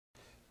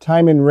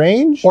Time in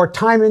range? Or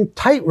time in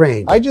tight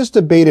range? I just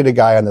debated a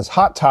guy on this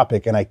hot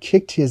topic and I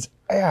kicked his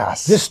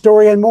ass. This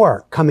story and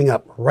more coming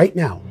up right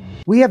now.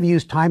 We have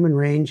used time in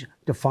range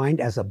defined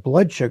as a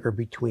blood sugar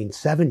between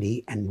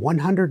 70 and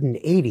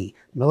 180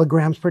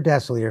 milligrams per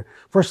deciliter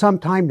for some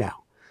time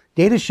now.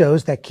 Data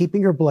shows that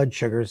keeping your blood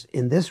sugars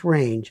in this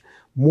range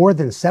more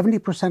than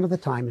 70% of the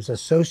time is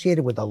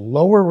associated with a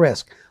lower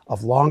risk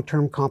of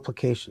long-term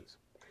complications.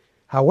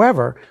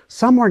 However,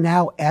 some are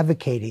now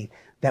advocating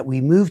that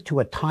we move to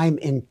a time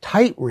in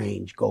tight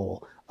range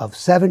goal of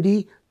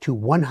 70 to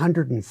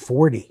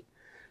 140.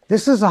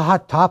 This is a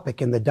hot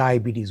topic in the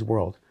diabetes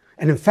world.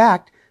 And in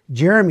fact,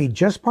 Jeremy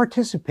just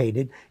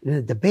participated in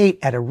a debate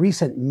at a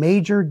recent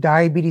major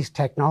diabetes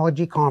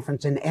technology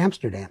conference in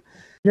Amsterdam.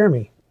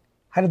 Jeremy,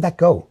 how did that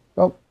go?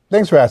 Well,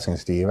 thanks for asking,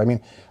 Steve.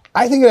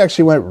 I think it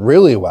actually went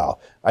really well.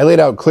 I laid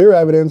out clear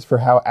evidence for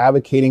how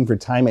advocating for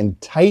time in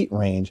tight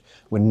range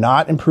would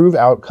not improve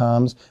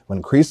outcomes, would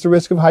increase the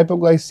risk of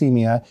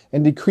hypoglycemia,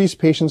 and decrease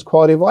patients'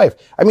 quality of life.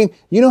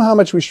 You know how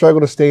much we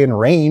struggle to stay in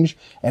range,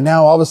 and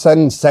now all of a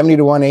sudden 70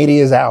 to 180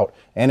 is out,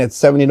 and it's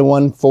 70 to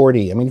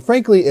 140.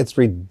 Frankly, it's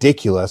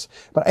ridiculous,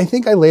 but I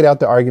think I laid out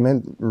the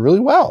argument really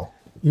well.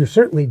 You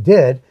certainly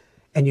did,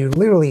 and you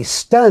literally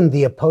stunned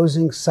the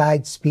opposing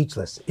side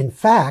speechless. In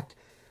fact,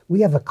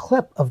 we have a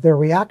clip of their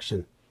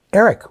reaction.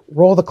 Eric,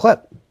 roll the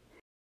clip.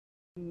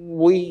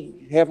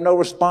 We have no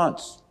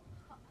response.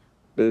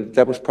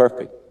 That was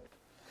perfect.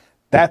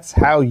 That's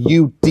how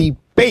you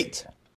debate.